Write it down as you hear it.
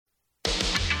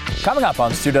Coming up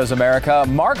on Stu Does America,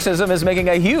 Marxism is making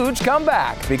a huge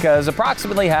comeback because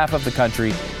approximately half of the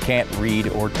country can't read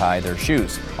or tie their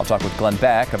shoes. I'll talk with Glenn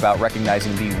Beck about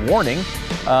recognizing the warning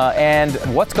and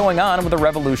what's going on with the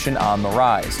revolution on the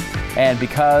rise. And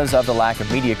because of the lack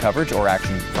of media coverage or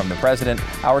action from the president,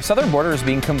 our southern border is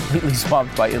being completely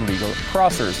swamped by illegal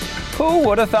crossers. Who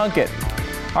would have thunk it?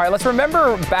 All right, let's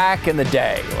remember back in the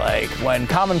day, like when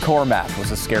Common Core math was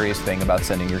the scariest thing about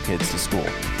sending your kids to school.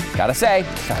 Gotta say,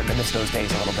 starting to miss those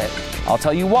days a little bit. I'll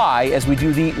tell you why as we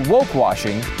do the woke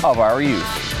washing of our youth.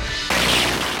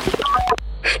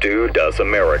 Stu Does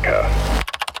America.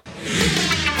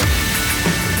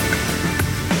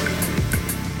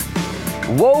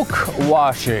 Woke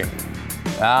washing.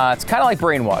 It's kind of like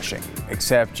brainwashing,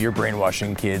 except you're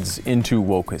brainwashing kids into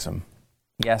wokeism.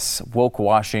 Yes, woke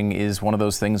washing is one of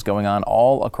those things going on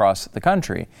all across the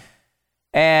country.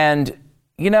 And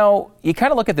you know, you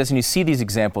kind of look at this and you see these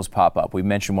examples pop up. We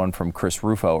mentioned one from Chris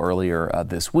Rufo earlier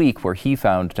this week where he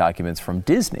found documents from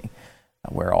Disney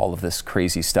where all of this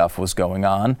crazy stuff was going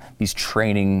on, these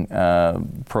training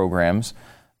programs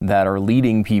that are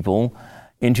leading people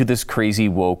into this crazy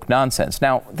woke nonsense.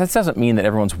 Now, that doesn't mean that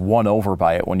everyone's won over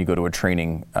by it when you go to a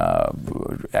training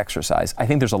exercise. I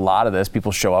think there's a lot of this.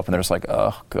 People show up and they're just like,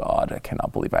 oh, God, I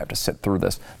cannot believe I have to sit through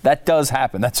this. That does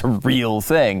happen. That's a real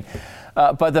thing.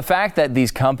 But the fact that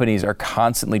these companies are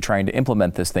constantly trying to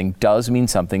implement this thing does mean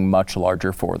something much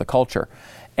larger for the culture.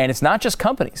 And it's not just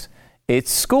companies, it's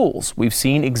schools. We've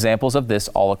seen examples of this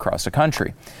all across the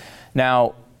country.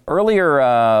 Now, earlier,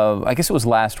 I guess it was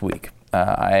last week,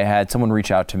 I had someone reach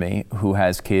out to me who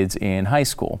has kids in high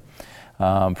school,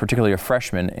 particularly a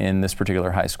freshman in this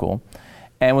particular high school,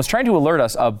 and was trying to alert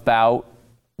us about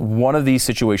one of these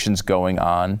situations going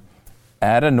on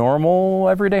at a normal,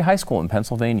 everyday high school in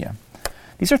Pennsylvania.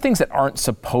 These are things that aren't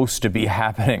supposed to be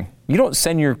happening. You don't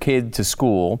send your kid to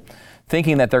school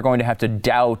thinking that they're going to have to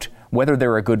doubt whether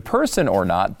they're a good person or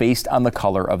not based on the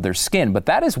color of their skin. But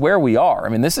that is where we are. I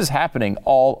mean, this is happening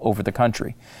all over the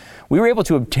country. We were able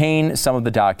to obtain some of the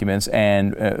documents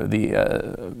and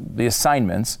the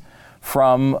assignments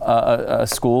from a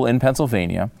school in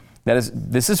Pennsylvania.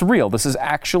 This is real. This is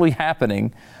actually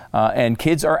happening. And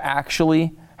kids are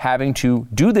actually having to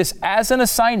do this as an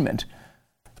assignment.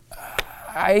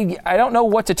 I don't know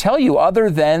what to tell you other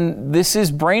than this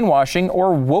is brainwashing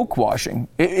or woke washing.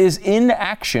 It is in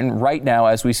action right now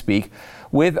as we speak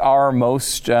with our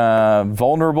most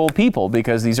vulnerable people,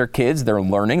 because these are kids, they're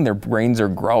learning, their brains are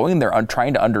growing, they're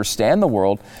trying to understand the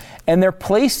world, and they're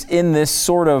placed in this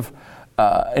sort of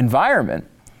environment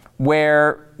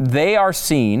where they are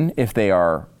seen, if they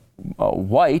are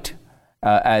white,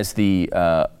 as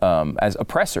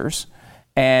oppressors,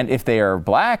 and if they are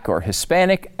black or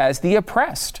Hispanic, as the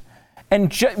oppressed.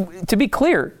 And to be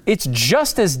clear, it's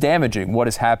just as damaging what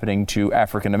is happening to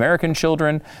African American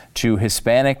children, to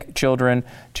Hispanic children,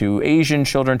 to Asian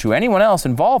children, to anyone else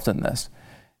involved in this.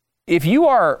 If you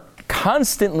are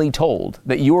constantly told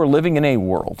that you are living in a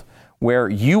world where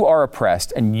you are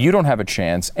oppressed and you don't have a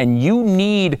chance, and you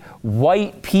need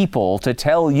white people to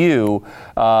tell you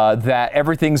that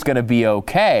everything's going to be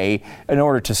okay in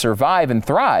order to survive and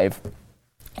thrive,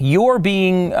 you're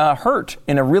being hurt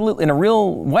in a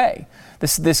real way.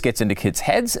 This gets into kids'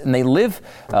 heads, and they live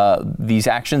these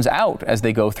actions out as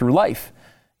they go through life.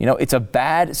 You know, it's a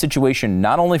bad situation,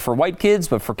 not only for white kids,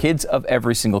 but for kids of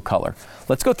every single color.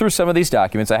 Let's go through some of these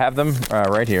documents. I have them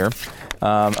right here.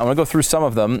 I'm going to go through some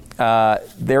of them.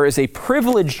 There is a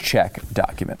privilege check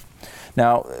document.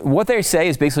 Now, what they say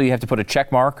is basically you have to put a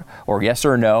check mark or yes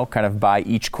or no kind of by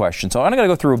each question. So I'm going to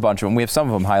go through a bunch of them. We have some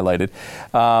of them highlighted.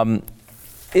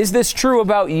 Is this true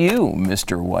about you,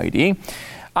 Mr. Whitey?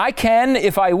 I can,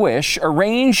 if I wish,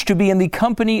 arrange to be in the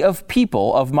company of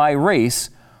people of my race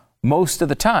most of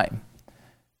the time.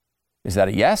 Is that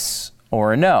a yes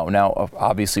or a no? Now,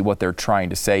 obviously, what they're trying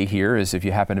to say here is if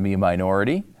you happen to be a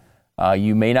minority,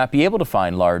 you may not be able to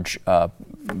find large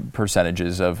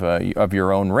percentages of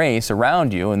your own race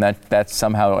around you, and that's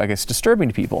somehow, I guess, disturbing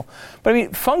to people. But I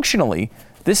mean, functionally,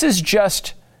 this is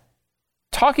just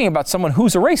talking about someone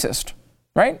who's a racist.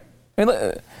 Right? I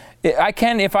mean, I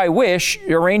can, if I wish,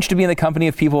 arrange to be in the company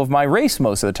of people of my race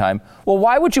most of the time. Well,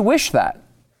 why would you wish that?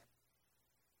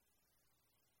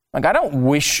 Like, I don't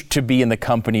wish to be in the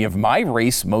company of my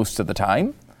race most of the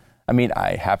time. I mean,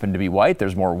 I happen to be white.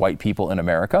 There's more white people in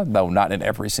America, though not in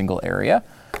every single area.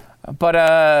 But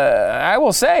I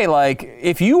will say, like,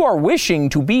 if you are wishing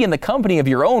to be in the company of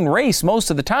your own race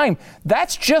most of the time,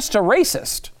 that's just a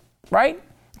racist, right?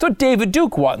 That's what David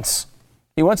Duke wants.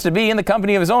 He wants to be in the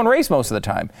company of his own race most of the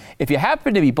time. If you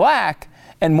happen to be black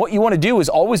and what you want to do is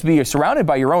always be surrounded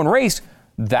by your own race,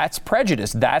 That's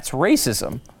prejudice. That's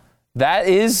racism. That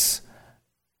is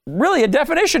really a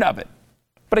definition of it.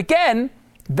 But again,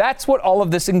 that's what all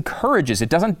of this encourages. It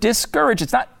doesn't discourage.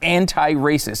 It's not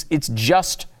anti-racist. It's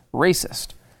just racist.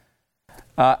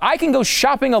 I can go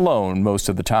shopping alone most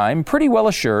of the time, pretty well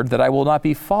assured that I will not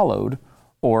be followed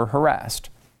or harassed.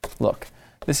 Look,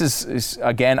 this is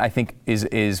again, I think,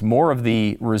 is more of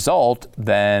the result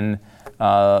than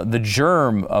the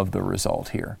germ of the result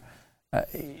here.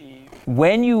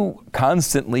 When you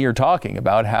constantly are talking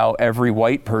about how every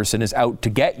white person is out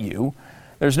to get you,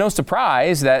 there's no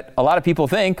surprise that a lot of people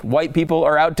think white people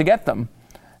are out to get them.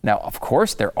 Now, of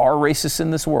course, there are racists in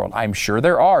this world. I'm sure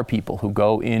there are people who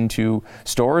go into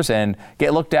stores and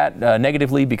get looked at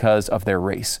negatively because of their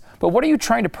race. But what are you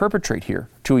trying to perpetrate here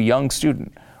to a young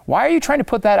student? Why are you trying to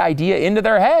put that idea into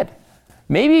their head?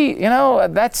 Maybe,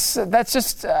 that's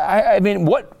just, I mean,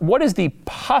 what is the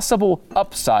possible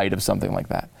upside of something like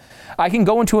that? I can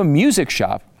go into a music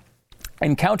shop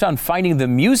and count on finding the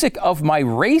music of my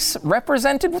race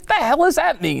represented? What the hell does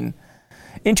that mean?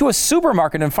 Into a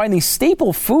supermarket and find the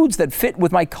staple foods that fit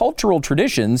with my cultural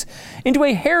traditions, into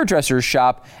a hairdresser's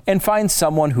shop and find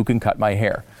someone who can cut my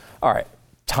hair. All right,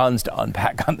 tons to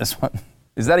unpack on this one.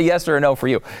 Is that a yes or a no for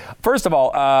you? First of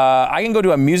all, I can go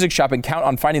to a music shop and count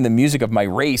on finding the music of my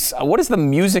race. What is the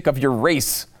music of your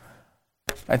race?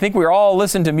 I think we all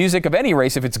listen to music of any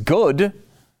race if it's good.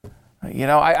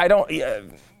 I don't...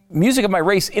 music of my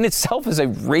race in itself is a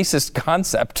racist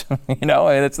concept,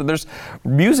 there's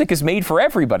music is made for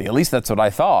everybody. At least that's what I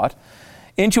thought.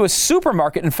 Into a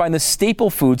supermarket and find the staple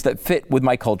foods that fit with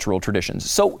my cultural traditions.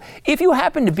 So if you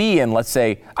happen to be in, let's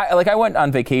say, I went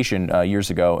on vacation years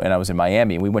ago and I was in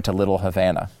Miami and we went to Little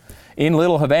Havana. In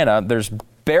Little Havana, there's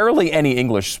barely any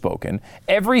English spoken.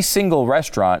 Every single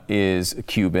restaurant is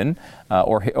Cuban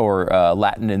or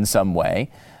Latin in some way.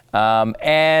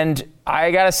 And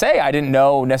I gotta say, I didn't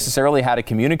know necessarily how to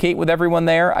communicate with everyone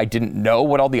there. I didn't know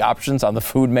what all the options on the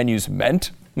food menus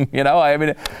meant.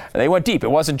 They went deep.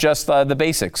 It wasn't just the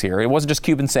basics here. It wasn't just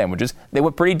Cuban sandwiches. They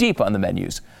went pretty deep on the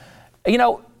menus.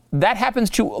 That happens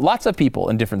to lots of people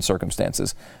in different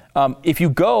circumstances. If you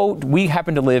go, we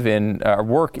happen to live in, or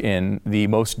work in the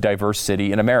most diverse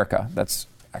city in America. That's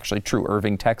actually true,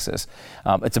 Irving, Texas.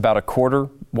 It's about a quarter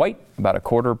white, about a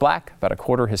quarter black, about a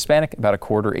quarter Hispanic, about a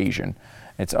quarter Asian.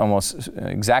 It's almost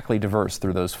exactly diverse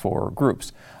through those four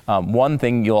groups. One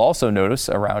thing you'll also notice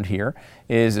around here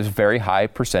is a very high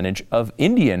percentage of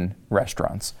Indian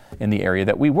restaurants in the area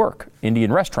that we work.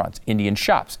 Indian restaurants, Indian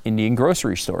shops, Indian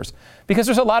grocery stores, because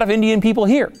there's a lot of Indian people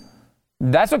here.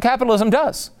 That's what capitalism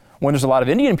does. When there's a lot of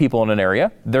Indian people in an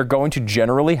area, they're going to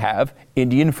generally have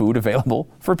Indian food available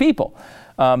for people.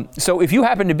 So if you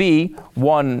happen to be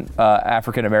one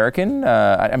African American,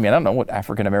 I don't know what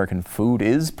African American food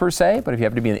is per se, but if you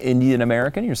happen to be an Indian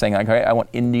American, you're saying, okay, I want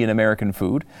Indian American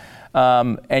food,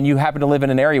 and you happen to live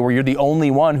in an area where you're the only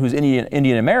one who's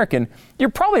Indian American, you're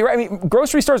probably right. I mean,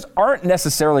 grocery stores aren't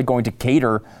necessarily going to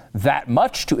cater that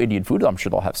much to Indian food. I'm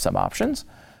sure they'll have some options,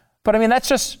 but I mean, that's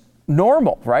just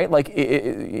normal, right? Like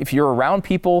if you're around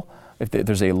people, if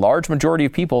there's a large majority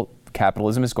of people,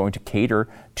 capitalism is going to cater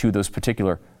to those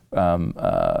particular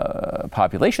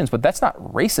populations, but that's not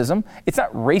racism. It's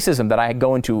not racism that I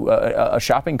go into a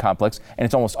shopping complex and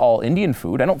it's almost all Indian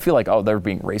food. I don't feel like, oh, they're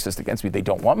being racist against me. They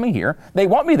don't want me here. They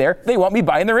want me there. They want me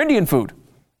buying their Indian food.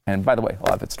 And by the way, a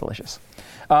lot of it's delicious.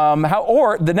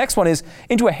 Or the next one is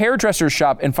into a hairdresser's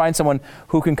shop and find someone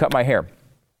who can cut my hair.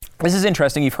 This is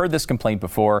interesting. You've heard this complaint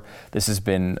before. This has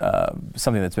been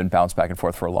something that's been bounced back and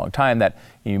forth for a long time, that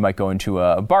you might go into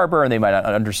a barber and they might not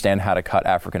understand how to cut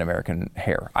African-American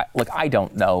hair. I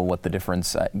don't know what the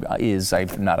difference is.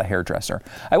 I'm not a hairdresser.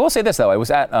 I will say this, though. I was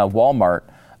at Walmart.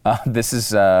 This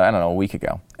is, a week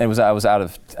ago. And I was out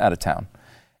of town.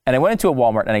 And I went into a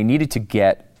Walmart and I needed to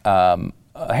get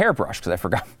a hairbrush because I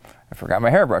forgot my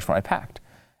hairbrush when I packed.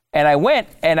 And I went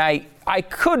and I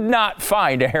could not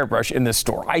find a hairbrush in this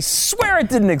store. I swear it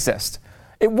didn't exist.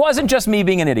 It wasn't just me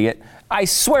being an idiot. I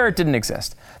swear it didn't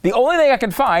exist. The only thing I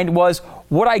could find was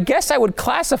what I guess I would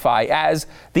classify as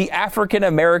the African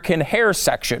American hair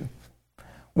section,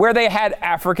 where they had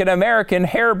African American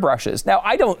hairbrushes. Now,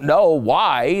 I don't know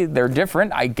why they're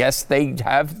different. I guess they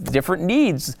have different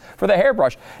needs for the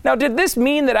hairbrush. Now, did this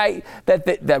mean that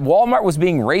Walmart was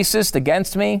being racist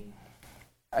against me?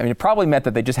 I mean, it probably meant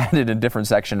that they just had it in a different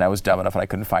section and I was dumb enough and I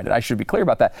couldn't find it. I should be clear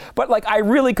about that. But I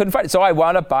really couldn't find it. So I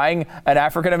wound up buying an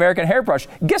African-American hairbrush.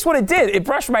 Guess what it did? It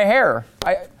brushed my hair.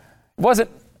 It wasn't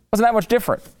that much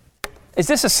different. Is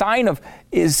this a sign of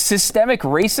systemic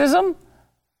racism?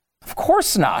 Of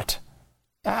course not.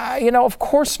 Of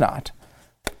course not.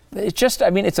 It's just,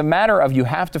 it's a matter of you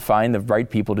have to find the right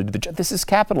people to do the job. This is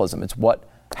capitalism. It's what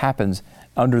happens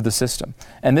under the system.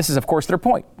 And this is, of course, their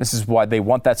point. This is why they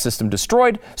want that system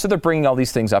destroyed. So they're bringing all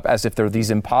these things up as if they're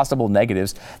these impossible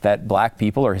negatives that black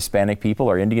people or Hispanic people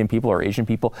or Indian people or Asian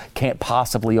people can't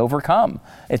possibly overcome.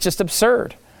 It's just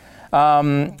absurd.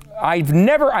 I'm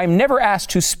never asked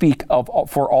to speak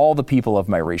for all the people of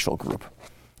my racial group.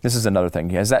 This is another thing.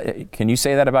 Can you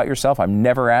say that about yourself? I'm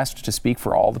never asked to speak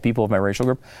for all the people of my racial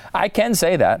group. I can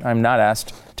say that. I'm not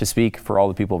asked to speak for all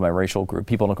the people of my racial group.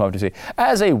 People don't come up to say,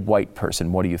 as a white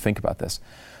person, what do you think about this?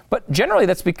 But generally,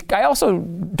 I also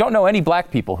don't know any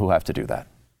black people who have to do that.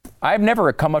 I've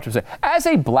never come up to say, as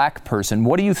a black person,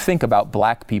 what do you think about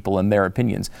black people and their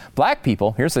opinions? Black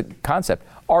people, here's the concept,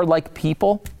 are like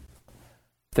people.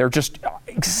 They're just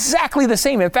exactly the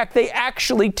same. In fact, they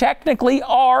actually technically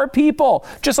are people,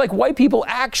 just like white people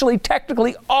actually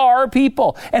technically are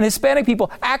people, and Hispanic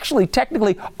people actually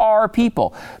technically are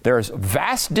people. There's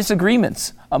vast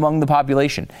disagreements among the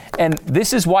population, and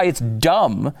this is why it's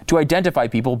dumb to identify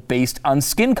people based on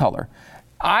skin color.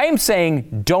 I'm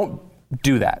saying don't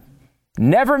do that.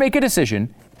 Never make a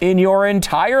decision in your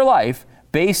entire life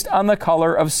based on the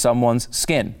color of someone's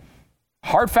skin.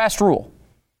 Hard, fast rule.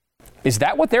 Is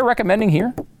that what they're recommending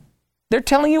here? They're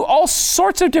telling you all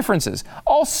sorts of differences,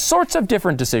 all sorts of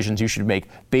different decisions you should make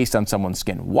based on someone's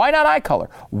skin. Why not eye color?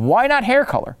 Why not hair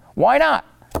color? Why not?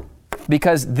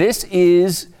 Because this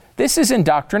is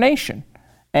indoctrination.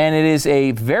 And it is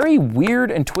a very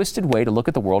weird and twisted way to look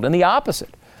at the world, and the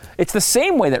opposite. It's the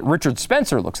same way that Richard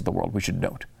Spencer looks at the world, we should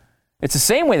note. It's the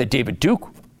same way that David Duke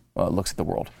looks at the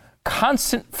world.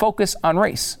 Constant focus on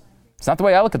race. It's not the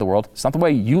way I look at the world. It's not the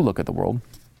way you look at the world.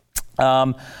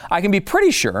 I can be pretty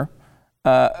sure,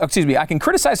 I can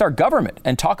criticize our government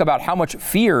and talk about how much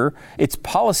fear its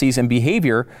policies and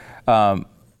behavior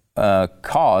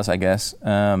cause, I guess,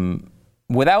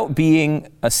 without being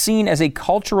seen as a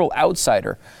cultural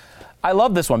outsider. I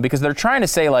love this one because they're trying to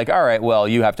say, like, all right, well,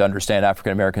 you have to understand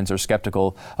African Americans are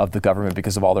skeptical of the government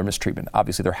because of all their mistreatment.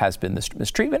 Obviously, there has been this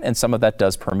mistreatment, and some of that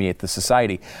does permeate the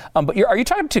society. But are you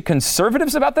talking to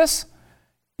conservatives about this?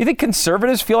 You think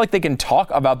conservatives feel like they can talk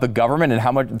about the government and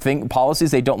how much policies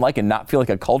they don't like and not feel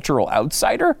like a cultural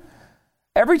outsider?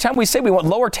 Every time we say we want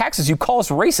lower taxes, you call us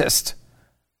racist.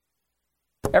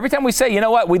 Every time we say, you know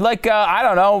what, we'd like,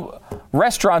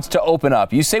 restaurants to open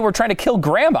up, you say we're trying to kill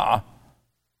grandma.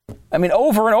 Over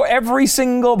and over, every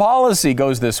single policy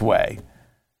goes this way.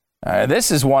 This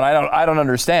is one I don't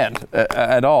understand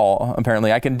at all.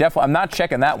 Apparently, I'm not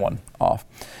checking that one off.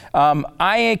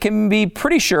 I can be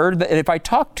pretty sure that if I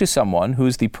talk to someone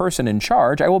who's the person in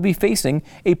charge, I will be facing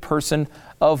a person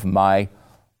of my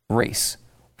race.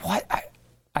 What? I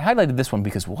highlighted this one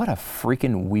because what a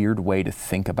freaking weird way to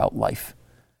think about life.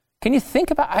 Can you think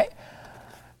about?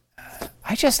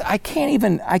 I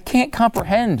can't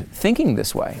comprehend thinking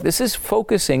this way. This is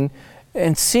focusing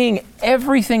and seeing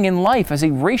everything in life as a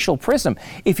racial prism.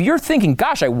 If you're thinking,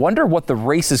 gosh, I wonder what the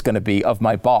race is going to be of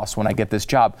my boss when I get this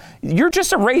job, you're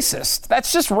just a racist.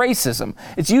 That's just racism.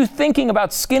 It's you thinking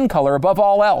about skin color above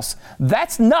all else.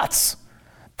 That's nuts.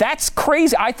 That's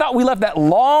crazy. I thought we left that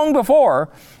long before,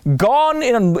 gone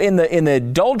in the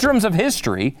doldrums of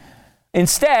history.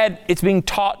 Instead, it's being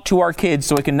taught to our kids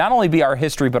so it can not only be our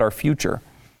history but our future.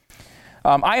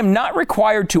 I am not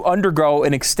required to undergo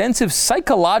an extensive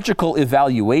psychological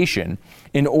evaluation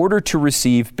in order to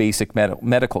receive basic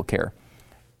medical care.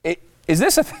 Is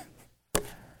this a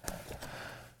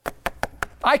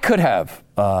I could have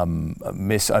a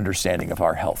misunderstanding of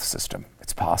our health system.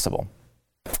 It's possible.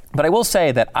 But I will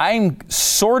say that I'm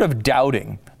sort of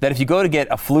doubting that if you go to get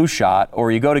a flu shot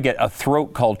or you go to get a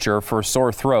throat culture for a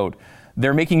sore throat,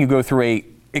 they're making you go through a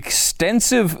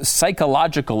extensive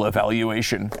psychological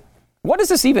evaluation. What is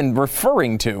this even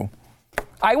referring to?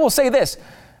 I will say this.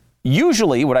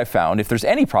 Usually what I found, if there's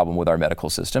any problem with our medical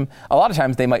system, a lot of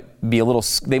times they might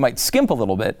skimp a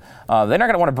little bit. They're not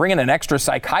going to want to bring in an extra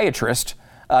psychiatrist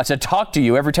to talk to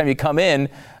you every time you come in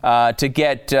to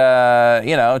get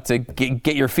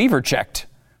your fever checked.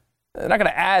 They're not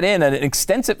going to add in an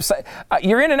extensive.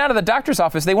 You're in and out of the doctor's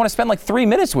office. They want to spend like 3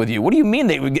 minutes with you. What do you mean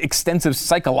extensive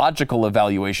psychological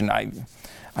evaluation? I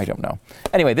don't know.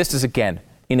 Anyway, this is again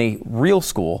in a real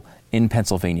school in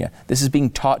Pennsylvania. This is being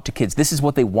taught to kids. This is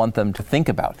what they want them to think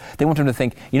about. They want them to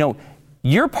think,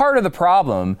 you're part of the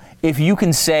problem if you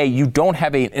can say you don't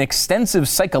have an extensive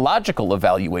psychological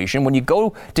evaluation when you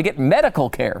go to get medical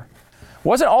care. It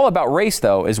wasn't all about race,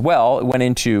 though, as well. It went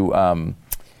into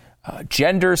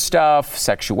gender stuff,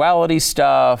 sexuality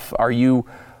stuff. Are you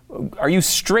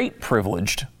straight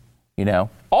privileged?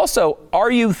 Also,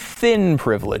 are you thin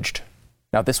privileged?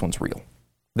 Now, this one's real.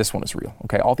 This one is real,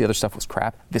 okay? All the other stuff was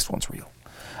crap. This one's real.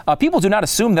 People do not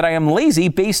assume that I am lazy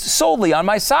based solely on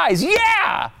my size.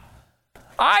 Yeah!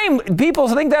 People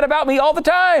think that about me all the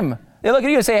time. They look at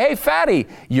you and say, hey, fatty,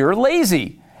 you're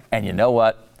lazy. And you know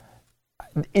what?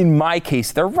 In my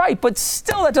case, they're right, but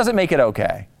still that doesn't make it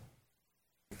okay.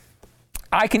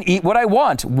 I can eat what I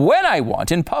want, when I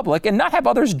want, in public, and not have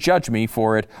others judge me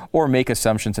for it or make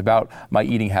assumptions about my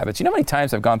eating habits. You know how many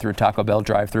times I've gone through a Taco Bell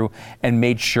drive-thru and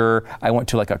made sure I went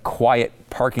to like a quiet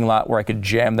parking lot where I could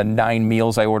jam the 9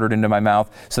 meals I ordered into my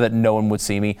mouth so that no one would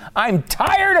see me? I'm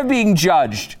tired of being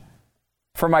judged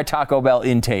for my Taco Bell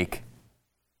intake.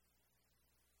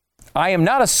 I am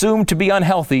not assumed to be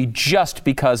unhealthy just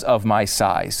because of my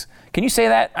size. Can you say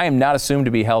that? I am not assumed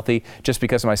to be healthy just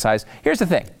because of my size. Here's the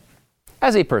thing.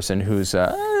 As a person who's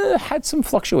had some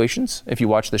fluctuations, if you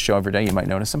watch the show every day, you might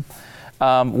notice them.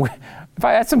 If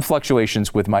I had some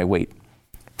fluctuations with my weight,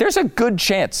 there's a good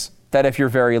chance that if you're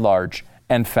very large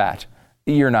and fat,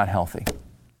 you're not healthy.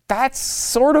 That's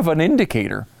sort of an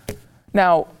indicator.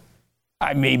 Now,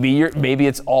 maybe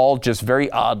it's all just very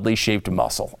oddly shaped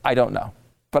muscle. I don't know.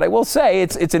 But I will say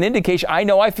it's an indication. I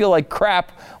know I feel like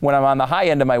crap when I'm on the high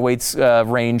end of my weight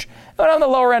range. When I'm on the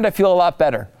lower end, I feel a lot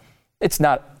better. It's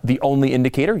not the only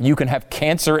indicator. You can have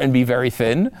cancer and be very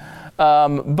thin.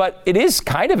 But it is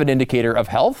kind of an indicator of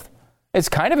health. It's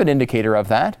kind of an indicator of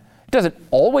that. It doesn't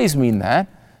always mean that.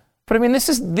 But I mean, this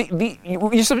is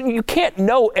you can't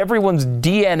know everyone's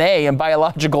DNA and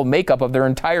biological makeup of their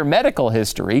entire medical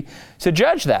history to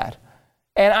judge that.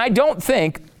 And I don't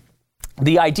think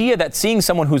the idea that seeing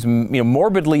someone who's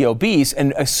morbidly obese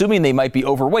and assuming they might be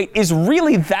overweight is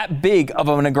really that big of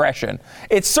an aggression.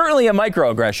 It's certainly a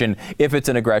microaggression if it's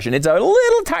an aggression. It's a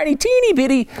little tiny, teeny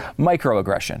bitty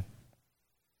microaggression.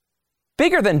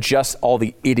 Bigger than just all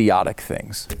the idiotic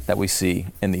things that we see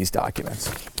in these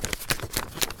documents.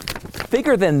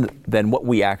 Bigger than what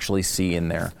we actually see in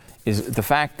there is the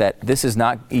fact that this is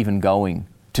not even going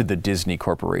to the Disney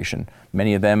Corporation.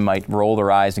 Many of them might roll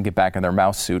their eyes and get back in their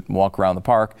mouse suit and walk around the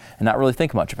park and not really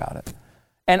think much about it.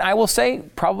 And I will say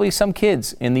probably some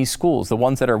kids in these schools, the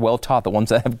ones that are well taught, the ones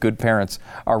that have good parents,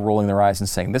 are rolling their eyes and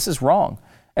saying, this is wrong.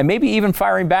 And maybe even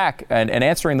firing back and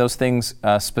answering those things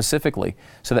specifically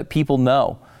so that people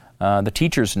know, the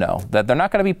teachers know, that they're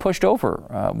not going to be pushed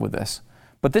over with this.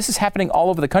 But this is happening all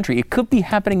over the country. It could be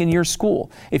happening in your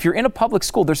school. If you're in a public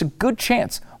school, there's a good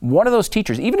chance one of those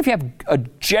teachers, even if you have a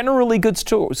generally good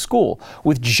school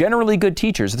with generally good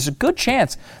teachers, there's a good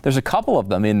chance there's a couple of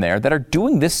them in there that are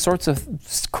doing this sorts of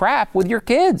crap with your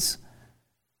kids.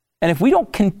 And if we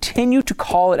don't continue to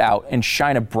call it out and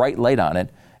shine a bright light on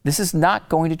it, this is not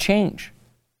going to change.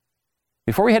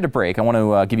 Before we head to break, I want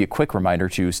to give you a quick reminder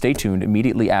to stay tuned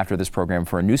immediately after this program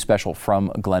for a new special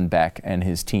from Glenn Beck and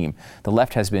his team. The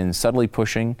left has been subtly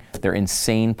pushing their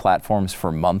insane platforms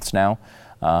for months now.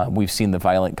 We've seen the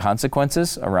violent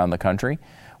consequences around the country.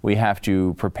 We have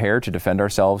to prepare to defend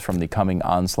ourselves from the coming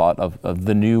onslaught of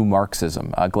the new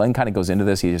Marxism. Glenn kind of goes into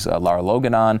this. He has Lara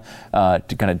Logan on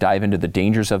to kind of dive into the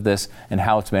dangers of this and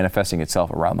how it's manifesting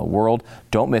itself around the world.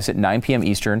 Don't miss it, 9 p.m.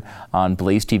 Eastern on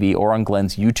Blaze TV or on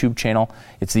Glenn's YouTube channel.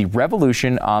 It's the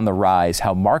revolution on the rise,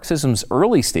 how Marxism's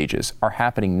early stages are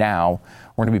happening now.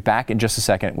 We're going to be back in just a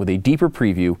second with a deeper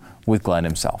preview with Glenn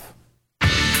himself.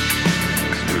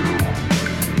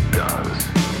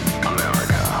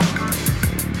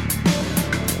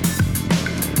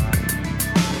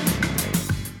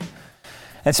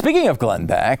 And speaking of Glenn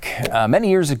Beck,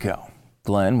 many years ago,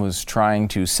 Glenn was trying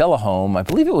to sell a home. I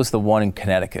believe it was the one in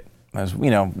Connecticut. As you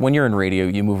know, when you're in radio,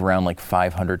 you move around like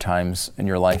 500 times in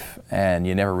your life, and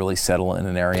you never really settle in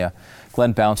an area.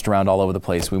 Glenn bounced around all over the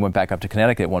place. We went back up to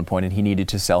Connecticut at one point, and he needed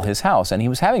to sell his house, and he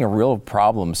was having a real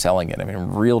problem selling it. I mean,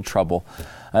 real trouble.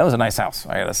 It was a nice house,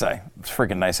 I gotta say. It was a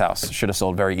freaking nice house. Should have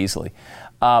sold very easily.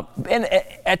 And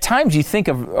at times, you think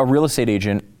of a real estate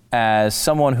agent as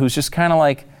someone who's just kind of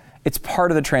like, it's part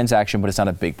of the transaction, but it's not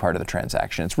a big part of the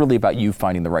transaction. It's really about you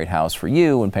finding the right house for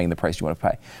you and paying the price you want to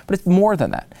pay. But it's more than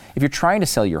that. If you're trying to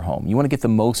sell your home, you want to get the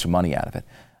most money out of it.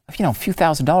 A few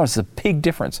 $1,000s is a big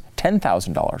difference.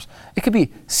 $10,000. It could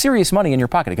be serious money in your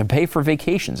pocket. It could pay for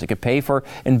vacations. It could pay for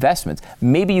investments.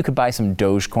 Maybe you could buy some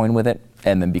Dogecoin with it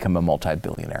and then become a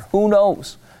multi-billionaire. Who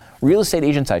knows? Real Estate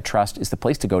Agents I Trust is the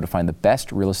place to go to find the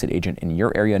best real estate agent in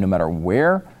your area, no matter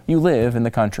where you live in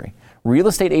the country.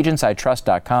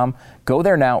 realestateagentsitrust.com. Go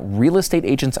there now,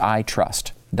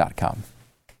 realestateagentsitrust.com.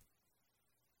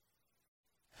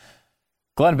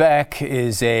 Glenn Beck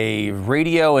is a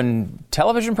radio and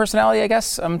television personality, I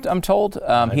guess, I'm told.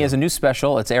 He has a new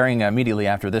special. It's airing immediately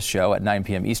after this show at 9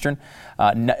 p.m. Eastern.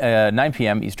 9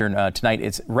 p.m. Eastern tonight.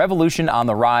 It's Revolution on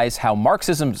the Rise, How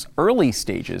Marxism's Early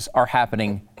Stages Are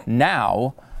Happening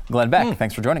Now. Glenn Beck,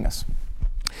 thanks for joining us.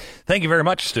 Thank you very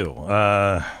much, Stu.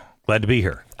 Glad to be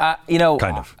here. Kind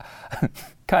of.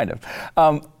 Kind of.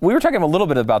 We were talking a little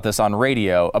bit about this on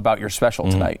radio, about your special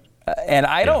tonight. And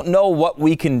I don't know what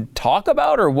we can talk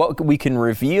about or what we can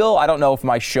reveal. I don't know if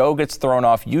my show gets thrown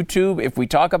off YouTube if we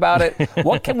talk about it.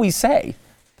 What can we say?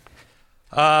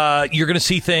 You're going to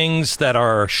see things that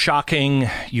are shocking.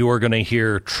 You are going to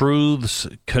hear truths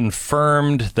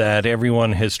confirmed that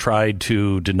everyone has tried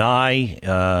to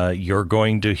deny. You're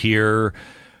going to hear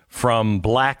from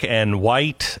black and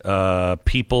white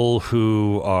people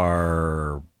who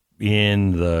are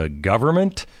in the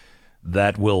government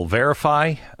that will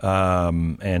verify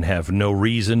and have no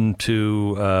reason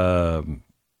to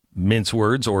mince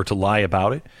words or to lie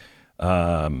about it.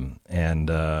 And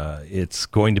it's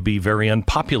going to be very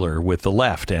unpopular with the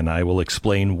left, and I will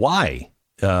explain why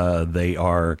they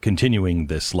are continuing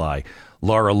this lie.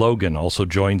 Lara Logan also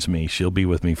joins me. She'll be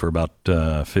with me for about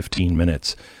 15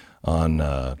 minutes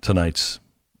on tonight's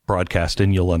broadcast,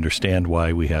 and you'll understand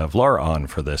why we have Lara on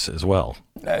for this as well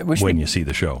when you see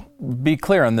the show. Be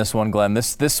clear on this one, Glenn.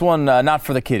 This one, not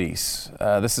for the kiddies.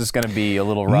 This is going to be a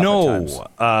little rough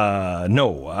at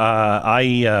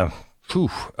times.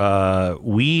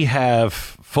 We have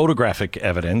photographic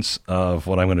evidence of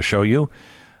what I'm going to show you,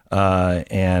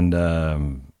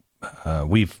 and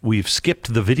we've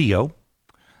skipped the video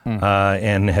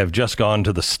and have just gone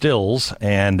to the stills,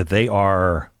 and they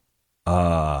are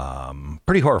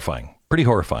pretty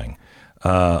horrifying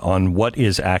on what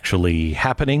is actually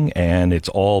happening, and it's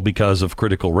all because of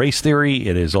critical race theory.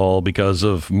 It is all because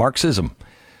of Marxism,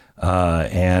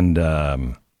 and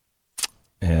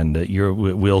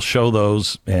we'll show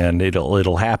those, and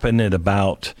it'll happen at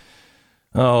about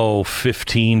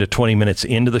 15 to 20 minutes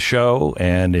into the show.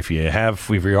 And if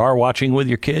you are watching with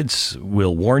your kids,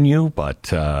 we'll warn you,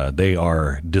 but they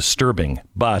are disturbing,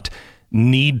 but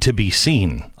need to be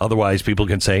seen. Otherwise, people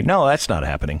can say, no, that's not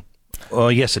happening. Well,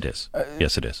 yes, it is.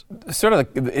 Yes, it is.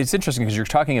 It's interesting because you're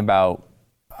talking about,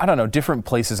 I don't know, different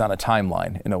places on a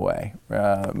timeline in a way.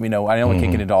 I know we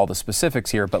can't get into all the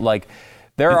specifics here, but like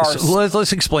there are.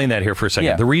 Let's explain that here for a second.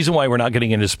 Yeah. The reason why we're not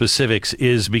getting into specifics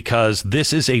is because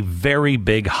this is a very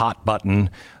big hot button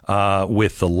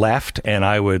with the left, and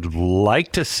I would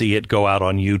like to see it go out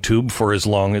on YouTube for as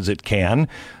long as it can.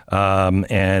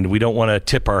 And we don't want to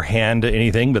tip our hand to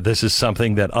anything, but this is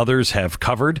something that others have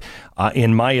covered.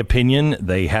 In my opinion,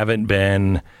 they haven't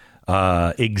been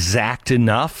exact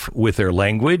enough with their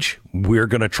language. We're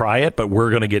going to try it, but we're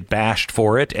going to get bashed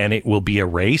for it, and it will be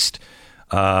erased.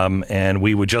 And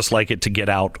we would just like it to get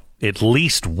out at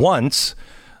least once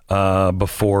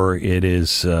before it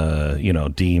is,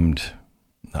 deemed.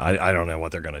 I don't know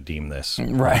what they're going to deem this.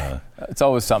 Right. It's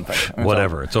always something.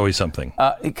 It's always something.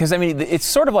 Because, it's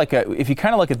sort of like if you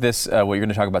kind of look at this, what you're going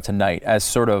to talk about tonight, as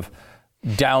sort of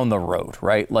down the road,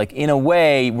 right? Like, in a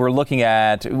way,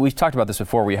 we've talked about this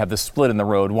before, where you have this split in the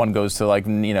road. One goes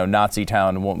to, Nazi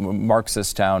town,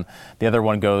 Marxist town. The other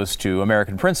one goes to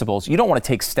American principles. You don't want to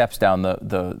take steps down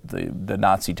the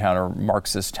Nazi town or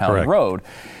Marxist town Correct. road.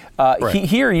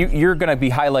 Here, you're going to be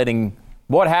highlighting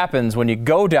what happens when you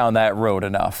go down that road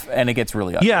enough and it gets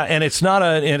really ugly. Yeah, and it's not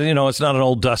an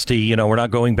old dusty, we're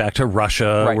not going back to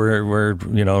Russia. Right. We're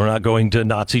not going to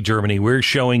Nazi Germany. We're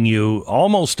showing you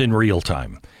almost in real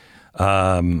time.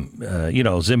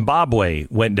 Zimbabwe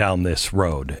went down this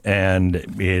road, and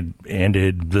it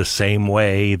ended the same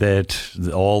way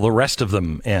that all the rest of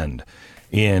them end.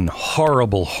 In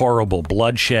horrible, horrible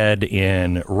bloodshed,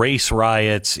 in race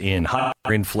riots, in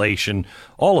hyperinflation,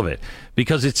 all of it,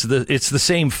 because it's the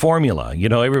same formula.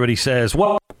 Everybody says,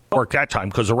 well, it worked that time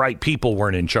because the right people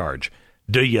weren't in charge.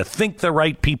 Do you think the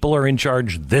right people are in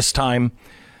charge this time?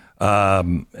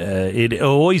 It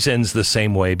always ends the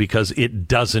same way because it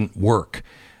doesn't work.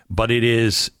 But it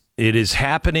is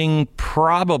happening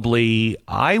probably,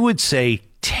 I would say,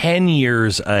 10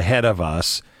 years ahead of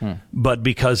us, but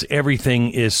because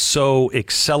everything is so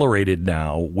accelerated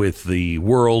now with the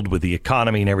world, with the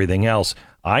economy and everything else,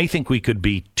 I think we could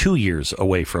be 2 years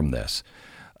away from this.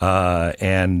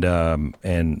 And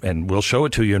we'll show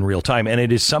it to you in real time. And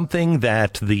it is something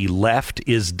that the left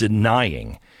is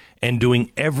denying and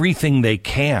doing everything they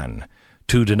can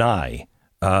to deny,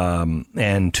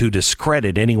 and to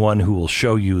discredit anyone who will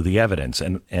show you the evidence.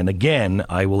 And again,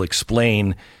 I will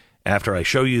explain after I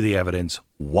show you the evidence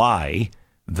why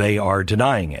they are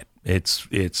denying it.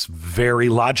 It's very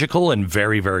logical and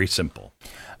very, very simple.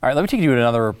 All right, let me take you to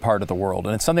another part of the world,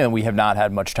 and it's something that we have not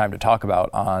had much time to talk about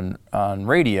on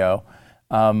radio.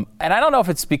 And I don't know if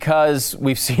it's because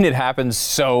we've seen it happen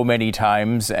so many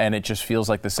times and it just feels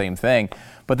like the same thing.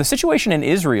 But the situation in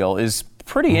Israel is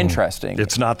pretty interesting.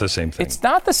 It's not the same thing. It's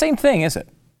not the same thing, is it?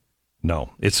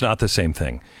 No, it's not the same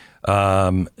thing.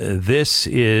 This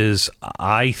is,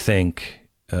 I think,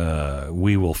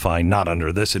 we will find, not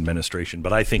under this administration,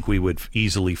 but I think we would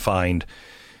easily find,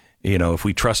 if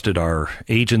we trusted our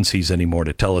agencies anymore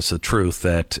to tell us the truth,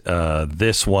 that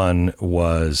this one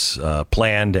was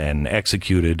planned and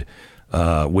executed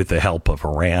with the help of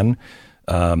Iran.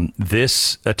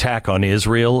 This attack on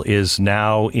Israel is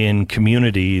now in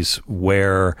communities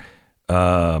where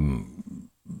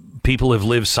people have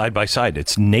lived side by side.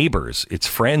 It's neighbors, it's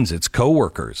friends, it's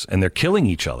coworkers, and they're killing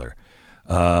each other.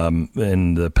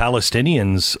 And the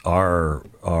Palestinians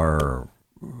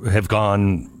have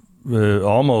gone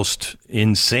almost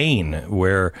insane,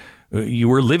 where you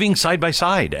were living side by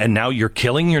side and now you're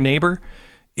killing your neighbor.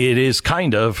 It is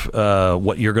kind of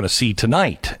what you're going to see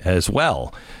tonight as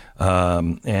well.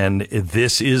 And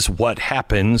this is what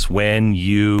happens when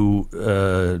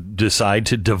you decide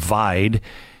to divide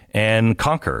and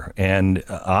conquer. And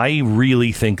I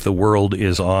really think the world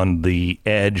is on the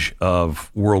edge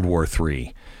of World War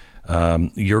III.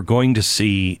 You're going to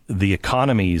see the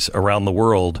economies around the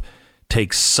world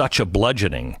take such a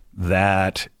bludgeoning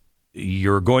that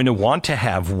you're going to want to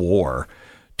have war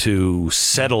to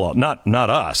settle, not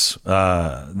us,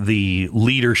 the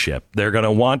leadership. They're going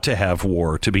to want to have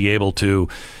war to be able to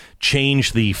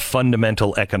change the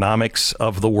fundamental economics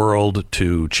of the world,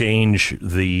 to change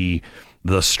the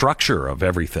structure of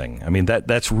everything. I mean,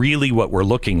 that's really what we're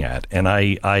looking at. And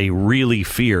I really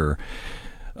fear,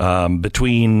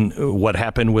 between what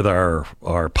happened with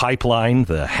our pipeline,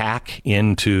 the hack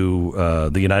into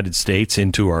the United States,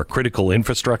 into our critical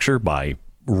infrastructure by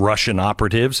Russian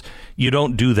operatives. You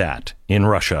don't do that in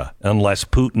Russia unless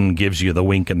Putin gives you the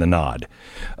wink and the nod.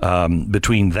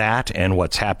 Between that and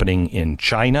what's happening in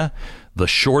China, the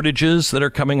shortages that are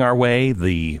coming our way,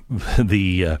 the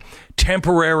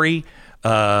temporary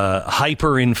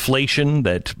hyperinflation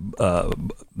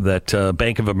that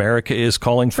Bank of America is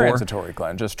calling for. Transitory,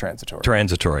 Glenn, just transitory.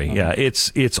 Transitory, yeah.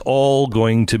 It's all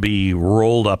going to be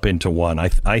rolled up into one.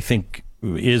 I think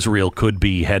Israel could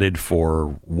be headed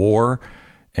for war,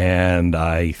 and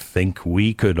I think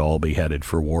we could all be headed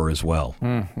for war as well.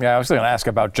 Yeah, I was going to ask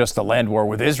about just the land war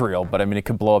with Israel, but I mean, it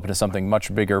could blow up into something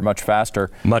much bigger, much faster.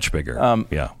 Much bigger,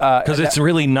 yeah. Because it's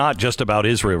really not just about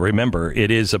Israel. Remember, it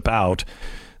is about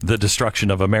the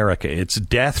destruction of America. It's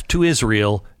death to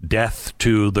Israel, death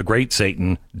to the great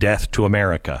Satan, death to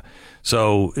America.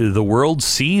 So the world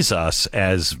sees us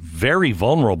as very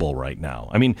vulnerable right now.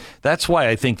 I mean, that's why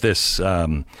I think this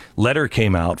letter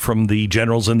came out from the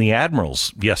generals and the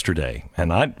admirals yesterday.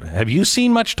 And have you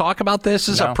seen much talk about this?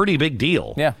 This is a pretty big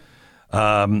deal. Yeah.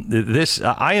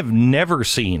 I have never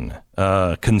seen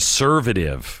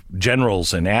conservative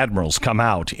generals and admirals come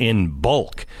out in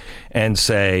bulk and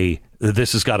say,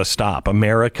 this has got to stop.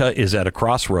 America is at a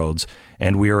crossroads,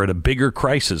 and we are at a bigger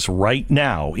crisis right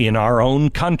now in our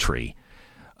own country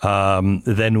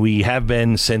than we have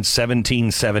been since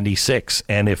 1776.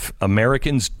 And if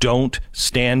Americans don't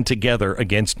stand together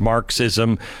against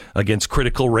Marxism, against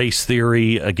critical race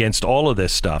theory, against all of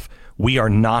this stuff, we are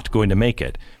not going to make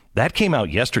it. That came out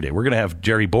yesterday. We're going to have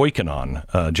Jerry Boykin on,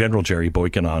 General Jerry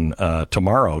Boykin on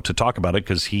tomorrow to talk about it,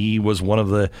 because he was one of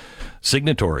the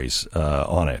signatories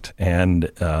on it.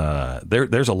 And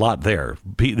there's a lot there.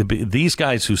 These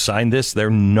guys who signed this, they're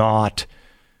not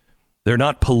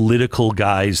political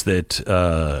guys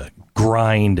that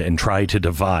grind and try to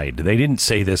divide. They didn't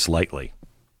say this lightly.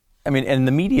 I mean, and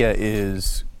the media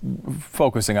is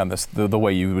focusing on this the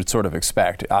way you would sort of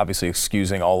expect, obviously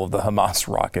excusing all of the Hamas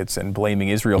rockets and blaming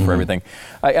Israel for everything.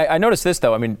 I noticed this,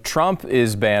 though. I mean, Trump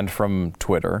is banned from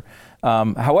Twitter.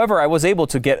 However, I was able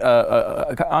to get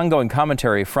a ongoing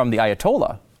commentary from the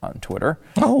Ayatollah on Twitter.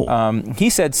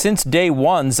 He said, since day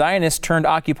one, Zionists turned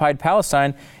occupied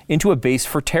Palestine into a base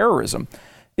for terrorism.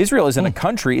 Israel isn't a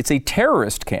country, it's a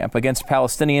terrorist camp against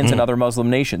Palestinians and other Muslim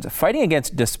nations. Fighting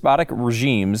against despotic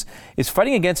regimes is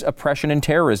fighting against oppression and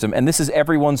terrorism, and this is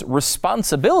everyone's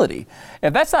responsibility.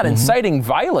 If that's not inciting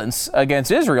violence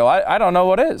against Israel, I don't know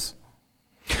what is.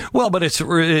 Well, but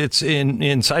it's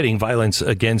inciting violence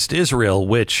against Israel,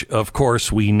 which, of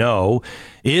course, we know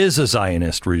is a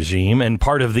Zionist regime and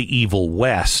part of the evil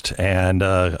West, and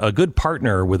a good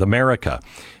partner with America.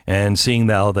 And seeing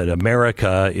now that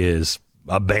America is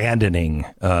abandoning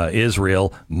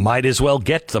Israel, might as well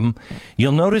get them.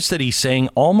 You'll notice that he's saying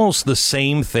almost the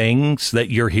same things that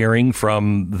you're hearing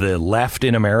from the left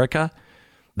in America.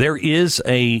 There is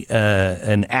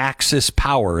an Axis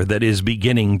power that is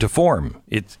beginning to form.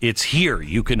 It's here.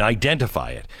 You can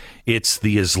identify it. It's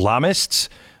the Islamists.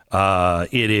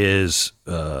 It is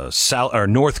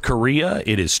North Korea.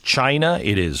 It is China.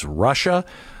 It is Russia,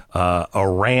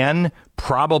 Iran,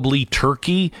 probably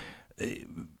Turkey.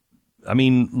 I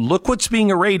mean, look what's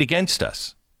being arrayed against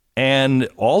us. And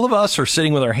all of us are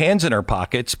sitting with our hands in our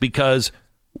pockets because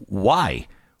why?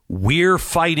 We're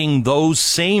fighting those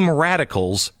same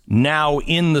radicals now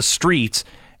in the streets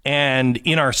and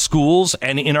in our schools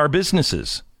and in our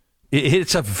businesses.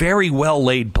 It's a very well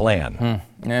laid plan.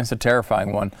 Yeah, it's a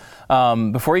terrifying one.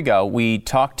 Before you go, we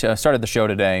started the show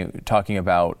today talking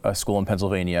about a school in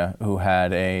Pennsylvania who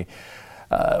had a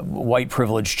white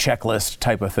privilege checklist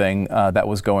type of thing that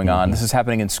was going on. This is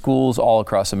happening in schools all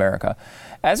across America.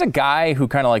 As a guy who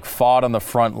kind of like fought on the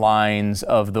front lines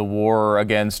of the war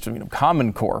against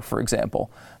Common Core, for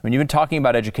example, I mean, you've been talking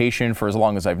about education for as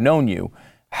long as I've known you.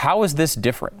 How is this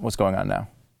different? What's going on now?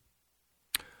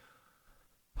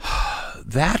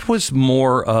 That was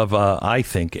more of I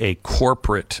think, a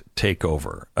corporate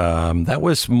takeover. That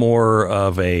was more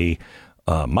of a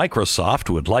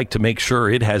Microsoft would like to make sure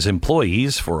it has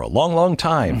employees for a long, long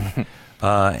time,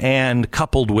 and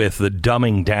coupled with the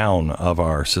dumbing down of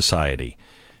our society.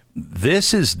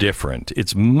 This is different.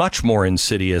 It's much more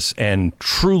insidious and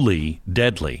truly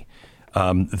deadly.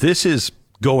 This is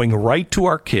going right to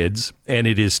our kids, and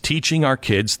it is teaching our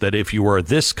kids that if you are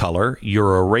this color,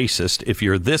 you're a racist. If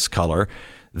you're this color,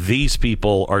 these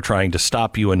people are trying to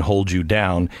stop you and hold you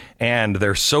down, and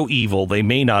they're so evil they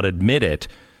may not admit it.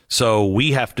 So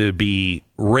we have to be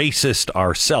racist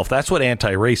ourselves. That's what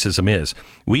anti-racism is.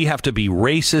 We have to be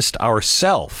racist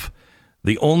ourselves.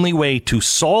 The only way to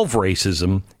solve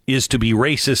racism is to be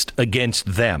racist against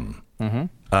them.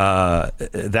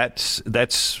 That's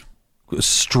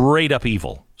straight up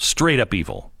evil. Straight up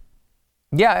evil.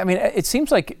 Yeah, I mean, it seems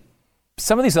like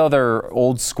some of these other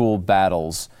old school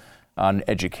battles on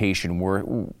education were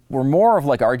more of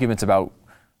like arguments about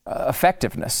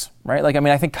effectiveness, right? Like, I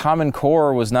mean, I think Common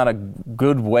Core was not a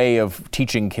good way of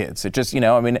teaching kids. It just,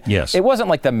 yes. It wasn't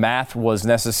like the math was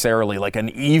necessarily like an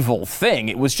evil thing.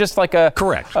 It was just like a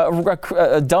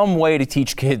dumb way to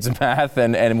teach kids math,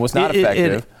 and it was not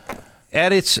effective.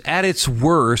 At its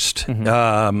worst,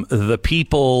 the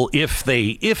people, if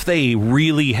they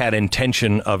really had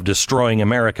intention of destroying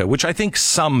America, which I think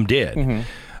some did,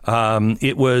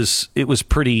 it was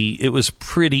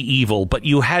pretty evil. But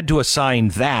you had to assign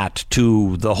that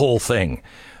to the whole thing.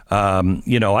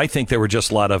 I think there were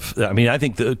just a lot of. I mean, I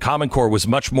think the Common Core was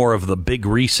much more of the Big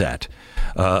Reset.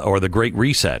 Or the Great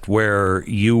Reset, where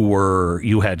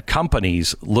you had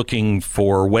companies looking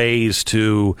for ways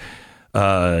to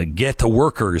get the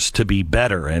workers to be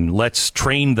better, and let's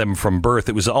train them from birth.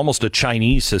 It was almost a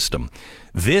Chinese system.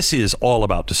 This is all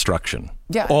about destruction.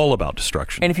 Yeah. All about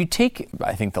destruction. And if you take,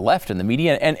 I think, the left and the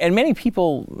media, and many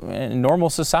people in normal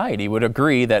society would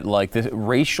agree that like the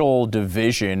racial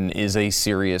division is a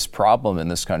serious problem in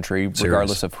this country,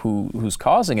 regardless of who's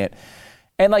causing it.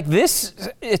 And like this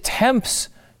attempts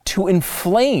to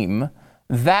inflame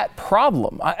that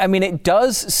problem. I mean, it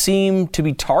does seem to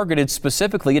be targeted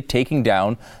specifically at taking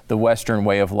down the Western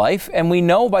way of life. And we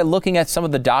know by looking at some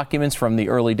of the documents from the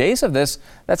early days of this,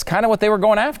 that's kind of what they were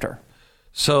going after.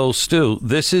 So, Stu,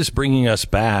 this is bringing us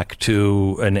back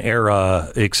to an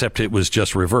era, except it was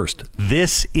just reversed.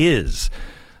 This is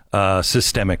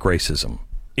systemic racism.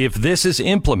 If this is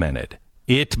implemented,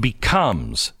 it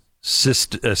becomes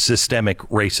systemic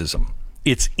racism.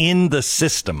 It's in the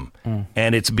system,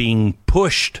 and it's being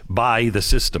pushed by the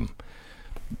system.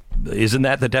 Isn't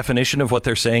that the definition of what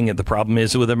they're saying the problem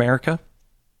is with America?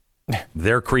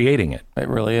 They're creating it. It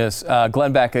really is.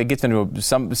 Glenn Beck gets into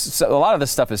a lot of this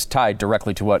stuff is tied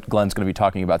directly to what Glenn's going to be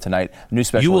talking about tonight. New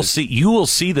specialist. You will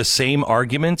see the same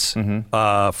arguments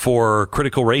for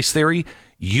critical race theory.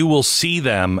 You will see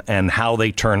them and how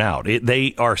they turn out.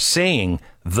 They are saying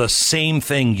the same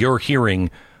thing you're hearing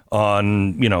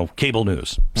on, cable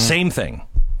news. Same thing.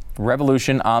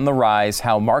 Revolution on the Rise,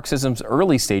 how Marxism's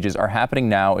early stages are happening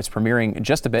now. It's premiering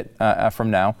just a bit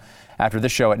from now, after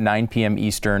this show at 9 p.m.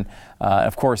 Eastern.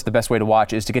 Of course, the best way to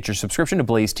watch is to get your subscription to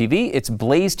Blaze TV. It's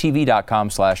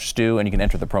blazetv.com/Stu, and you can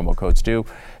enter the promo code Stu,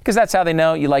 because that's how they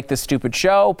know you like this stupid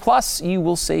show. Plus, you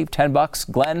will save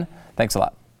 $10. Glenn, thanks a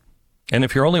lot. And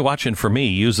if you're only watching for me,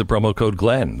 use the promo code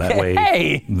Glenn. That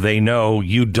way they know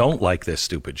you don't like this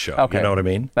stupid show. Okay. You know what I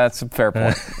mean? That's a fair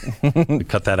point.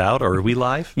 Cut that out, or are we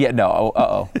live? Yeah,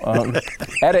 no.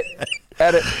 Edit.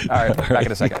 Edit. All right. Back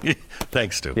in a second.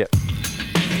 Thanks, Stu. Yep.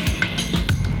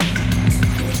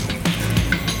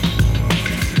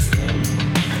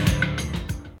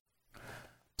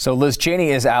 So Liz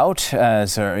Cheney is out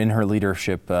in her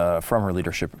leadership from her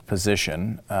leadership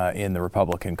position in the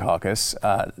Republican caucus.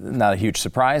 Not a huge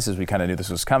surprise, as we kind of knew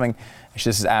this was coming. This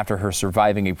is after her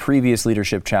surviving a previous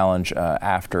leadership challenge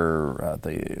after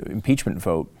the impeachment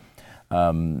vote,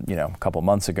 a couple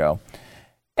months ago.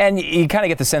 And you kind of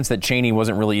get the sense that Cheney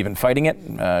wasn't really even fighting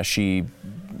it. She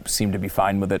seemed to be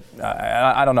fine with it.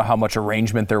 I don't know how much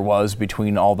arrangement there was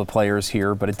between all the players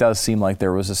here, but it does seem like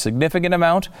there was a significant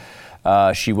amount.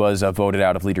 She was voted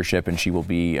out of leadership, and she will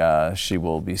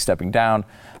be stepping down.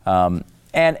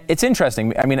 And it's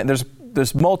interesting. I mean,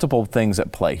 there's multiple things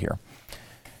at play here.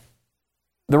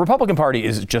 The Republican Party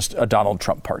is just a Donald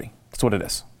Trump party. That's what it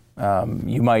is.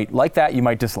 You might like that, you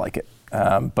might dislike it,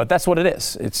 but that's what it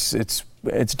is.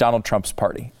 It's Donald Trump's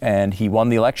party, and he won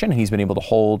the election. He's been able to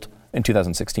hold in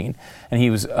 2016, and he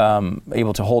was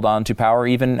able to hold on to power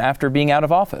even after being out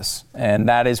of office. And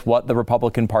that is what the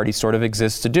Republican Party sort of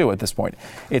exists to do at this point.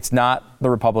 It's not the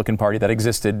Republican Party that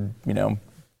existed,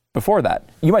 before that.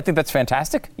 You might think that's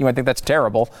fantastic. You might think that's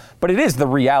terrible, but it is the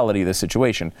reality of the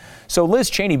situation. So Liz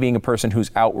Cheney, being a person who's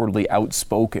outwardly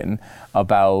outspoken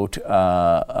about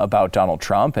Donald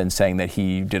Trump and saying that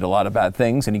he did a lot of bad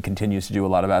things and he continues to do a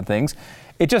lot of bad things,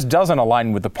 it just doesn't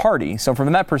align with the party. So from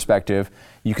that perspective,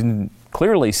 you can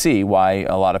clearly see why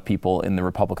a lot of people in the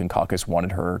Republican caucus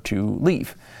wanted her to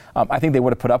leave. I think they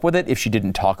would have put up with it if she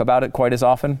didn't talk about it quite as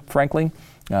often, frankly.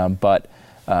 But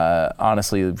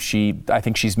honestly, I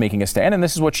think she's making a stand, and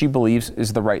this is what she believes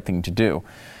is the right thing to do.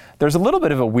 There's a little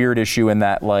bit of a weird issue in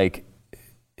that,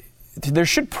 there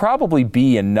should probably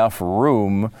be enough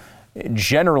room,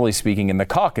 generally speaking, in the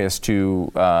caucus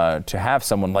to have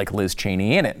someone like Liz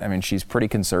Cheney in it. I mean, she's pretty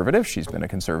conservative. She's been a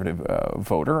conservative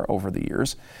voter over the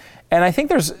years. And I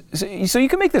think so you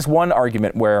can make this one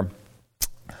argument where,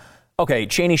 okay,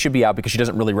 Cheney should be out because she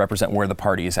doesn't really represent where the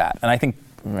party is at. And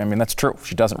that's true.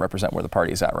 She doesn't represent where the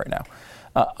party is at right now.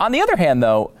 On the other hand,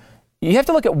 though, you have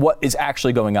to look at what is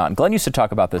actually going on. Glenn used to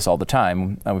talk about this all the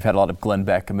time. We've had a lot of Glenn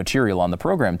Beck material on the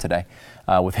program today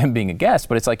with him being a guest.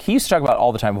 But it's like he used to talk about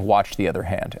all the time, watch the other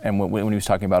hand. And when he was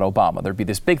talking about Obama, there'd be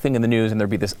this big thing in the news and there'd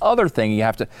be this other thing.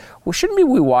 Shouldn't we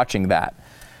be watching that?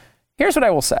 Here's what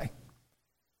I will say.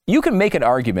 You can make an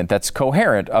argument that's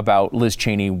coherent about Liz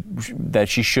Cheney that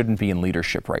she shouldn't be in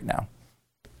leadership right now.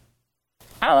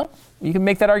 I don't know. You can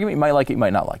make that argument. You might like it, you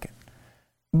might not like it.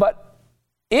 But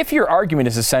if your argument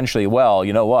is essentially, well,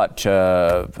 you know what,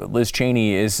 Liz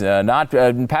Cheney is not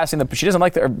passing she doesn't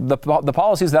like the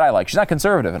policies that I like. She's not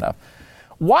conservative enough.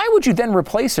 Why would you then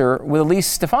replace her with Elise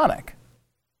Stefanik?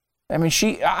 I mean,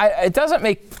 it doesn't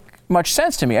make much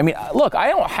sense to me. I mean, look, I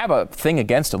don't have a thing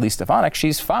against Elise Stefanik.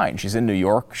 She's fine. She's in New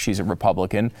York. She's a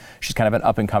Republican. She's kind of an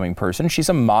up-and-coming person. She's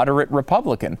a moderate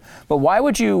Republican. But why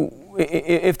would you,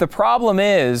 if the problem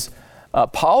is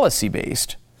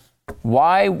policy-based,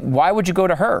 why would you go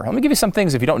to her? Let me give you some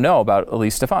things if you don't know about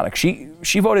Elise Stefanik.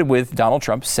 She voted with Donald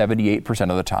Trump 78%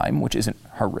 of the time, which isn't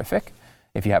horrific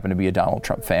if you happen to be a Donald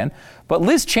Trump fan. But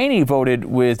Liz Cheney voted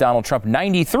with Donald Trump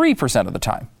 93% of the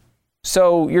time.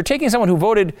 So you're taking someone who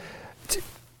voted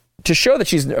to show that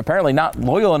she's apparently not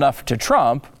loyal enough to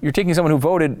Trump. You're taking someone who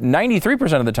voted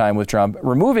 93% of the time with Trump,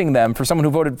 removing them for someone who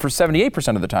voted for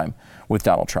 78% of the time with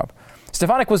Donald Trump.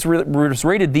 Stefanik was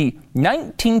rated the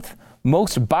 19th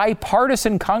most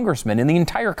bipartisan congressman in the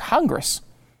entire Congress.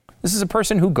 This is a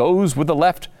person who goes with the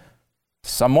left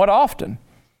somewhat often.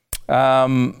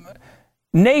 NARAL,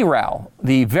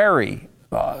 the very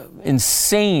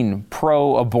insane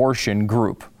pro-abortion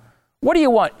group. What do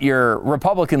you want your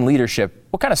Republican leadership?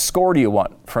 What kind of score do you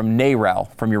want from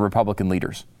NARAL, from your Republican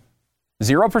leaders?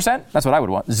 0%? That's what I would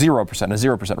want. 0%,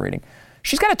 a 0% rating.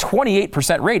 She's got a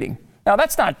 28% rating. Now,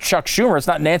 that's not Chuck Schumer. It's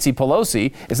not Nancy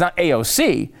Pelosi. It's not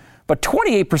AOC. But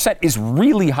 28% is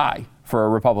really high for a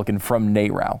Republican from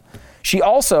NARAL. She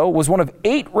also was one of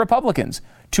 8 Republicans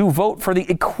to vote for the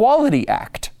Equality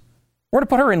Act. We're going to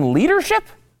put her in leadership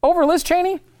over Liz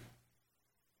Cheney?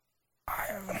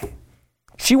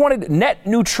 She wanted net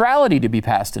neutrality to be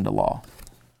passed into law.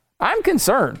 I'm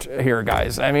concerned here,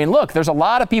 guys. I mean, look, there's a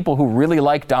lot of people who really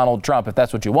like Donald Trump, if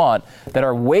that's what you want, that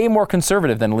are way more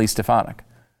conservative than Elise Stefanik.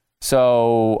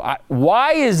 So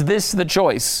why is this the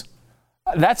choice?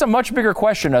 That's a much bigger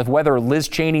question of whether Liz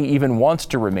Cheney even wants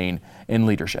to remain in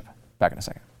leadership. Back in a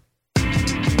second.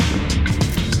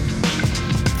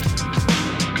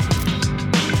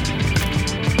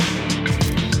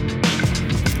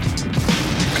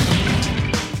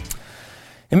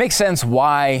 In makes sense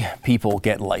why people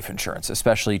get life insurance,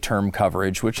 especially term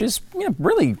coverage, which is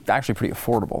really actually pretty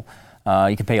affordable.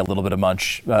 You can pay a little bit of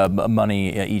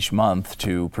money each month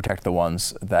to protect the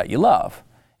ones that you love.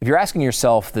 If you're asking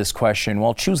yourself this question,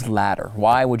 well, choose Ladder.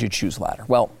 Why would you choose Ladder?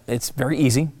 Well, it's very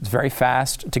easy. It's very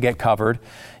fast to get covered.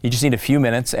 You just need a few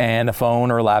minutes and a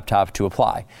phone or a laptop to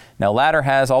apply. Now, Ladder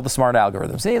has all the smart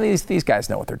algorithms. These guys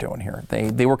know what they're doing here.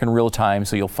 They work in real time,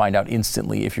 so you'll find out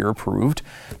instantly if you're approved.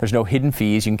 There's no hidden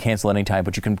fees. You can cancel anytime,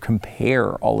 but you can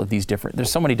compare all of these different.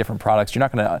 There's so many different products. You're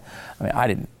not going to. I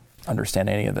didn't understand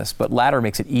any of this, but Ladder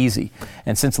makes it easy.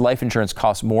 And since life insurance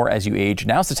costs more as you age,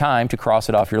 now's the time to cross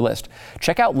it off your list.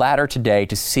 Check out Ladder today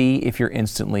to see if you're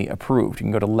instantly approved. You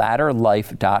can go to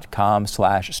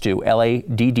ladderlife.com/Stu,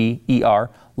 LADDER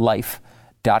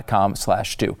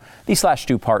life.com/Stu. The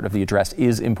 /Stu part of the address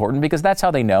is important because that's how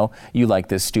they know you like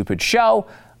this stupid show.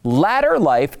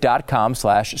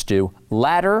 Ladderlife.com/Stu,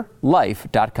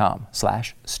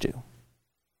 ladderlife.com/Stu.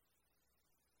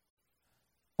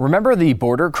 Remember the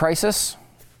border crisis?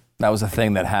 That was a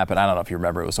thing that happened. I don't know if you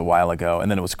remember. It was a while ago.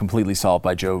 And then it was completely solved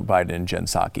by Joe Biden and Jen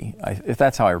Psaki. If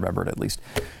that's how I remember it, at least.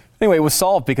 Anyway, it was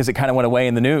solved because it kind of went away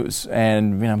in the news.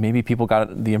 And, maybe people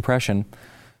got the impression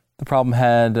the problem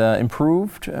had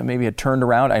improved. Maybe it turned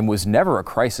around and was never a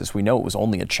crisis. We know it was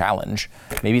only a challenge.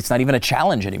 Maybe it's not even a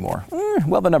challenge anymore.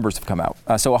 Well, the numbers have come out.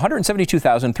 So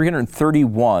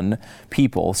 172,331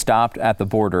 people stopped at the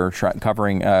border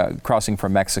crossing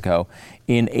from Mexico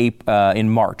in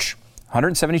March.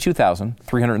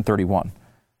 172,331.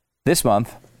 This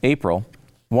month, April,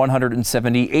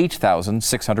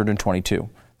 178,622.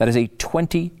 That is a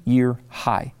 20-year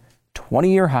high.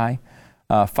 20-year high.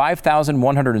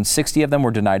 5,160 of them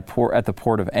were denied at the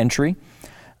port of entry.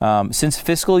 Since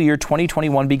fiscal year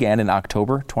 2021 began in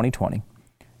October 2020,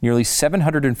 nearly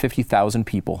 750,000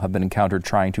 people have been encountered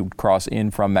trying to cross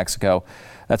in from Mexico.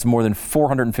 That's more than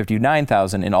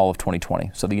 459,000 in all of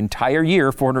 2020. So the entire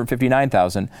year,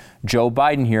 459,000. Joe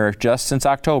Biden here, just since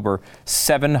October,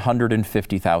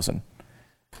 750,000.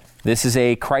 This is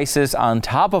a crisis on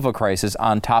top of a crisis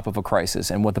on top of a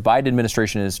crisis. And what the Biden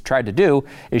administration has tried to do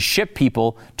is ship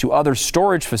people to other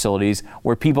storage facilities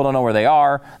where people don't know where they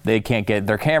are. They can't get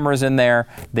their cameras in there.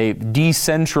 They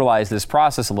decentralize this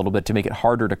process a little bit to make it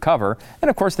harder to cover.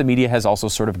 And of course, the media has also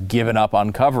sort of given up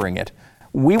on covering it.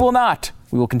 We will not.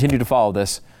 We will continue to follow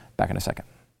this. Back in a second.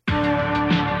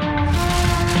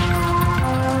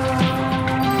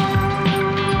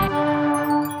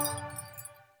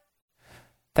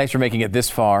 Thanks for making it this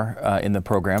far in the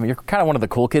program. You're kind of one of the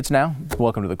cool kids now.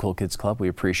 Welcome to the Cool Kids Club. We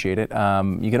appreciate it.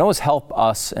 You can always help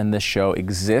us and this show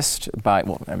exist by,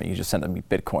 you just send me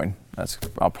Bitcoin.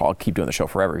 I'll keep doing the show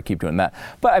forever. Keep doing that.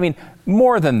 But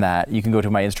more than that, you can go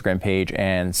to my Instagram page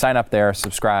and sign up there,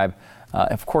 subscribe.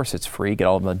 Of course, it's free. Get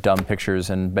all of the dumb pictures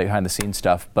and behind the scenes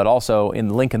stuff. But also in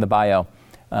the link in the bio,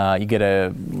 you get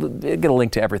a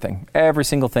link to everything. Every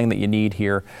single thing that you need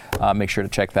here. Make sure to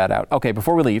check that out. Okay,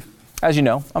 before we leave, as you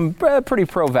know, I'm pretty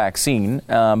pro-vaccine,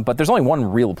 but there's only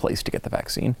one real place to get the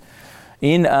vaccine.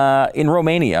 In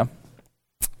Romania,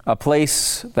 a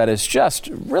place that is just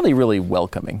really, really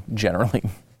welcoming, generally,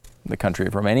 the country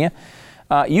of Romania.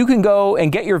 You can go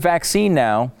and get your vaccine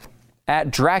now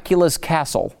at Dracula's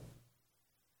Castle.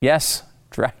 Yes,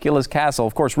 Dracula's Castle,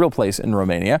 of course, real place in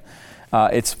Romania.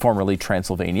 It's formerly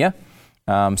Transylvania.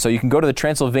 So you can go to the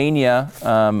Transylvania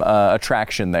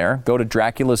attraction there, go to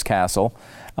Dracula's Castle,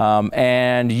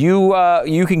 and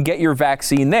you can get your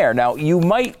vaccine there. Now, you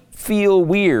might feel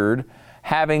weird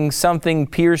having something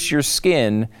pierce your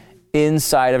skin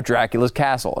inside of Dracula's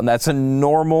Castle, and that's a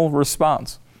normal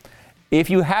response. If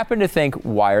you happen to think,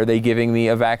 why are they giving me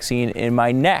a vaccine in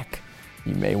my neck?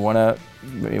 You may want to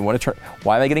turn.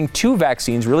 Why am I getting two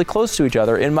vaccines really close to each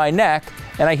other in my neck,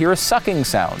 and I hear a sucking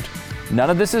sound? None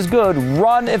of this is good.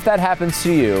 Run if that happens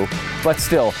to you, but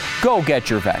still, go get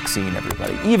your vaccine,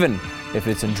 everybody, even if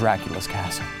it's in Dracula's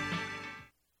Castle.